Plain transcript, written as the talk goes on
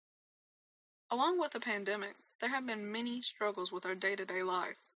Along with the pandemic, there have been many struggles with our day-to-day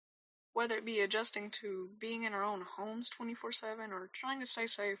life, whether it be adjusting to being in our own homes 24/7 or trying to stay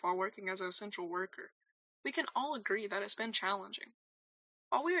safe while working as an essential worker. We can all agree that it's been challenging.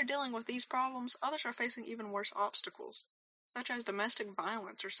 While we are dealing with these problems, others are facing even worse obstacles, such as domestic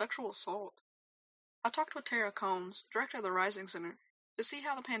violence or sexual assault. I talked with Tara Combs, director of the Rising Center, to see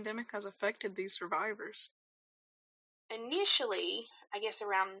how the pandemic has affected these survivors. Initially, I guess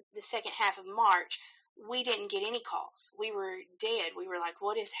around the second half of March, we didn't get any calls. We were dead. We were like,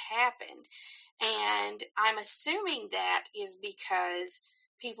 what has happened? And I'm assuming that is because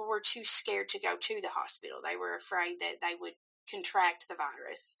people were too scared to go to the hospital. They were afraid that they would contract the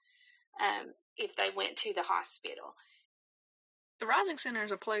virus if they went to the hospital. The Rising Center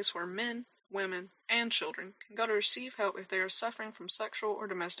is a place where men, women, and children can go to receive help if they are suffering from sexual or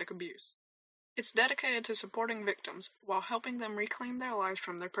domestic abuse. It's dedicated to supporting victims while helping them reclaim their lives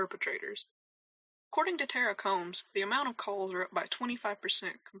from their perpetrators. According to Tara Combs, the amount of calls are up by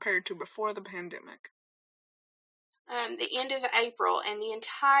 25% compared to before the pandemic. The end of April and the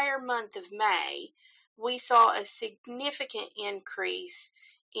entire month of May, we saw a significant increase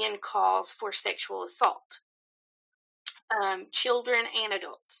in calls for sexual assault, children and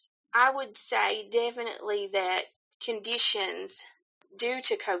adults. I would say definitely that conditions due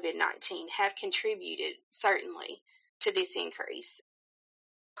to COVID-19 have contributed, certainly, to this increase.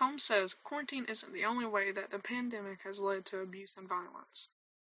 Combs says quarantine isn't the only way that the pandemic has led to abuse and violence.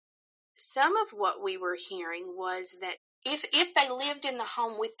 Some of what we were hearing was that if they lived in the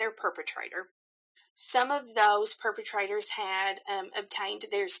home with their perpetrator, some of those perpetrators had obtained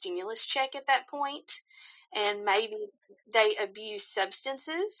their stimulus check at that point, and maybe they abused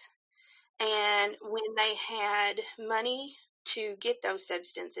substances. And when they had money to get those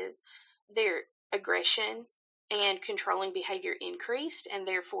substances, their aggression and controlling behavior increased and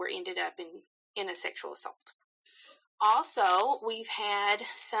therefore ended up in a sexual assault. Also, we've had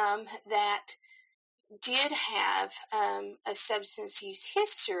some that did have a substance use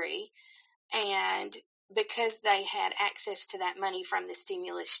history, and because they had access to that money from the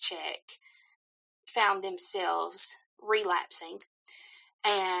stimulus check, found themselves relapsing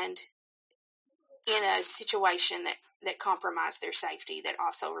and in a situation that compromised their safety that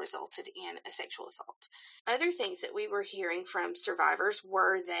also resulted in a sexual assault. Other things that we were hearing from survivors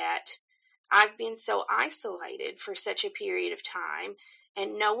were that I've been so isolated for such a period of time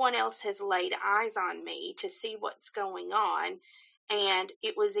and no one else has laid eyes on me to see what's going on, and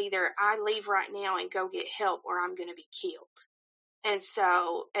it was either I leave right now and go get help or I'm going to be killed. And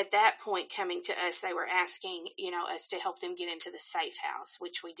so at that point coming to us, they were asking, us to help them get into the safe house,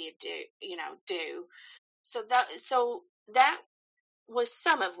 which we did do. So that was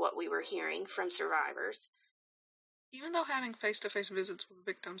some of what we were hearing from survivors. Even though having face-to-face visits with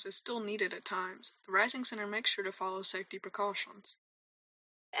victims is still needed at times, the Rising Center makes sure to follow safety precautions.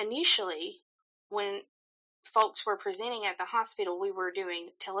 Initially, when folks were presenting at the hospital, we were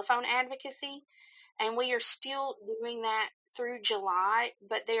doing telephone advocacy, and we are still doing that through July,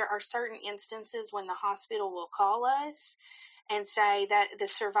 but there are certain instances when the hospital will call us and say that the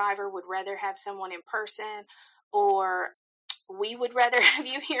survivor would rather have someone in person, or we would rather have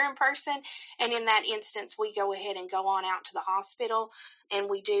you here in person. And in that instance, we go ahead and go on out to the hospital, and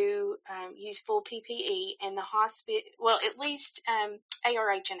we do use full PPE. And the hospital, well, at least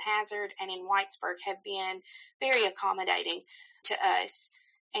ARH and Hazard and in Whitesburg have been very accommodating to us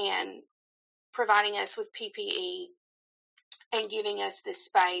and providing us with PPE and giving us the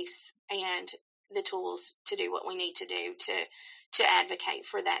space and the tools to do what we need to do to advocate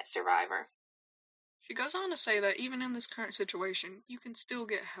for that survivor. She goes on to say that even in this current situation, you can still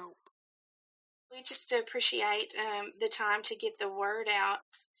get help. We just appreciate the time to get the word out.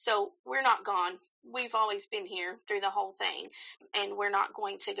 So we're not gone. We've always been here through the whole thing, and we're not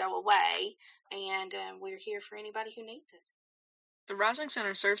going to go away, and we're here for anybody who needs us. The Rising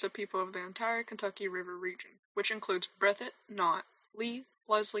Center serves the people of the entire Kentucky River region, which includes Breathitt, Knott, Lee,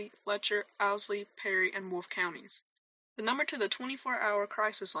 Leslie, Letcher, Owsley, Perry, and Wolfe counties. The number to the 24-hour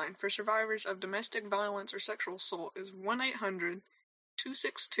crisis line for survivors of domestic violence or sexual assault is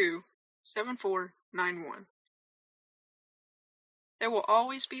 1-800-262-7491. There will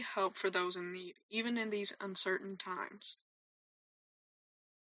always be help for those in need, even in these uncertain times.